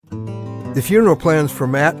The funeral plans for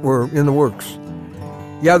Matt were in the works.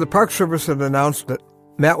 Yeah, the Park Service had announced that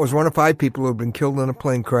Matt was one of 5 people who had been killed in a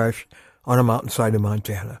plane crash on a mountainside in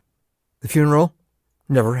Montana. The funeral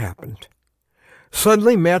never happened.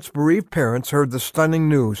 Suddenly, Matt's bereaved parents heard the stunning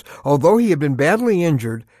news. Although he had been badly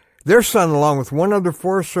injured, their son, along with one other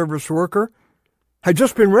Forest Service worker, had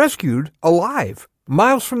just been rescued alive,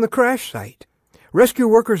 miles from the crash site. Rescue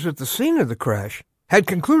workers at the scene of the crash had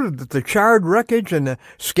concluded that the charred wreckage and the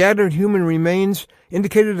scattered human remains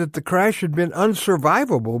indicated that the crash had been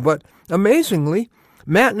unsurvivable, but amazingly,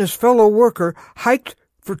 Matt and his fellow worker hiked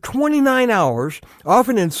for 29 hours,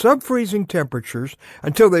 often in sub-freezing temperatures,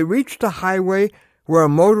 until they reached a highway where a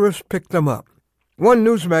motorist picked them up. One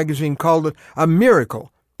news magazine called it a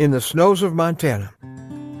miracle in the snows of Montana.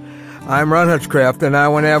 I'm Ron Hutchcraft, and I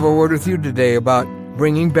want to have a word with you today about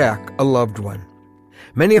bringing back a loved one.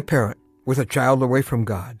 Many a parent with a child away from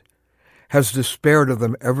God has despaired of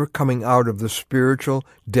them ever coming out of the spiritual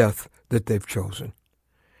death that they've chosen.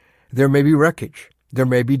 There may be wreckage, there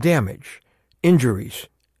may be damage, injuries,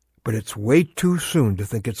 but it's way too soon to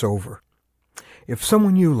think it's over. If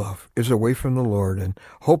someone you love is away from the Lord, and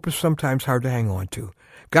hope is sometimes hard to hang on to,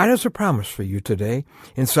 God has a promise for you today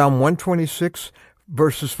in Psalm 126,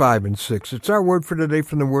 verses 5 and 6. It's our word for today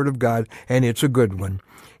from the Word of God, and it's a good one.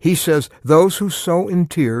 He says, "Those who sow in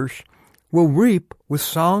tears will reap with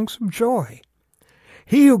songs of joy.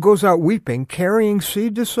 He who goes out weeping, carrying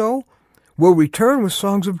seed to sow, will return with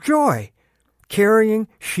songs of joy, carrying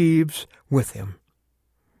sheaves with him."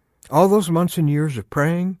 All those months and years of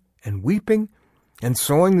praying and weeping and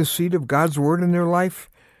sowing the seed of God's word in their life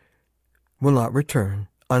will not return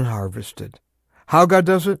unharvested. How God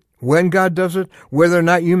does it, when God does it, whether or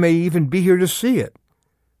not you may even be here to see it,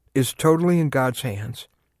 is totally in God's hands.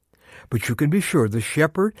 But you can be sure the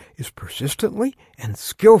shepherd is persistently and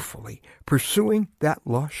skillfully pursuing that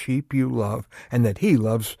lost sheep you love, and that he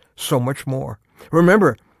loves so much more.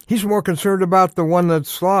 Remember, he's more concerned about the one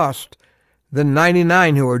that's lost than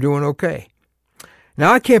 99 who are doing okay.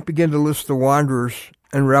 Now, I can't begin to list the wanderers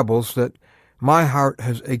and rebels that my heart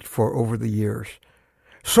has ached for over the years.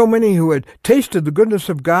 So many who had tasted the goodness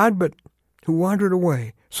of God, but who wandered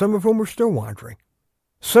away, some of whom are still wandering.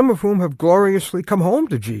 Some of whom have gloriously come home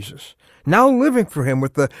to Jesus, now living for him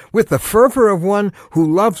with the fervor of one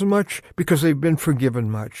who loves much because they've been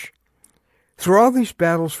forgiven much. Through all these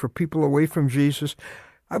battles for people away from Jesus,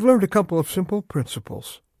 I've learned a couple of simple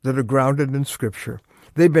principles that are grounded in Scripture.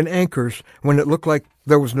 They've been anchors when it looked like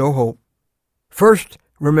there was no hope. First,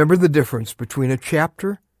 remember the difference between a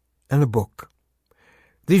chapter and a book.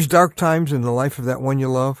 These dark times in the life of that one you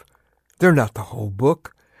love, they're not the whole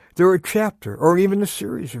book. They're a chapter, or even a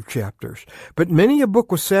series of chapters. But many a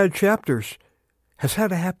book with sad chapters has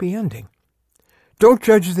had a happy ending. Don't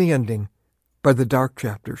judge the ending by the dark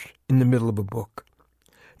chapters in the middle of a book.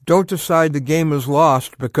 Don't decide the game is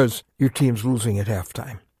lost because your team's losing at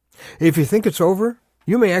halftime. If you think it's over,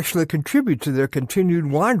 you may actually contribute to their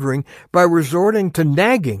continued wandering by resorting to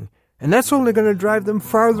nagging, and that's only going to drive them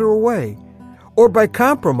farther away. Or by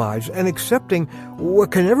compromise and accepting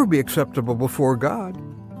what can never be acceptable before God.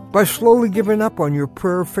 By slowly giving up on your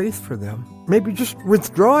prayer of faith for them. Maybe just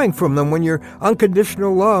withdrawing from them when your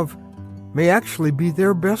unconditional love may actually be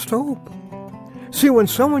their best hope. See, when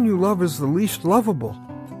someone you love is the least lovable,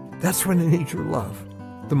 that's when they need your love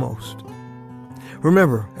the most.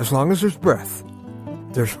 Remember, as long as there's breath,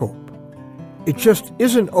 there's hope. It just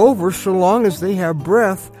isn't over so long as they have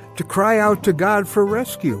breath to cry out to God for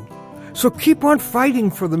rescue. So keep on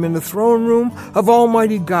fighting for them in the throne room of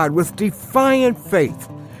Almighty God with defiant faith.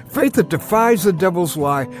 Faith that defies the devil's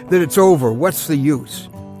lie that it's over, what's the use?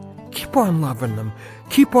 Keep on loving them.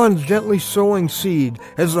 Keep on gently sowing seed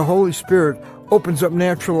as the Holy Spirit opens up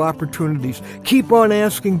natural opportunities. Keep on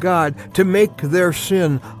asking God to make their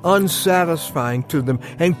sin unsatisfying to them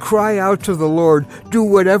and cry out to the Lord, do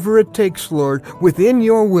whatever it takes, Lord, within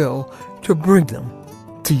your will to bring them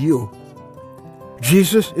to you.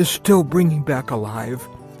 Jesus is still bringing back alive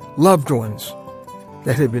loved ones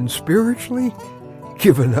that have been spiritually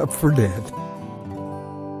given up for dead.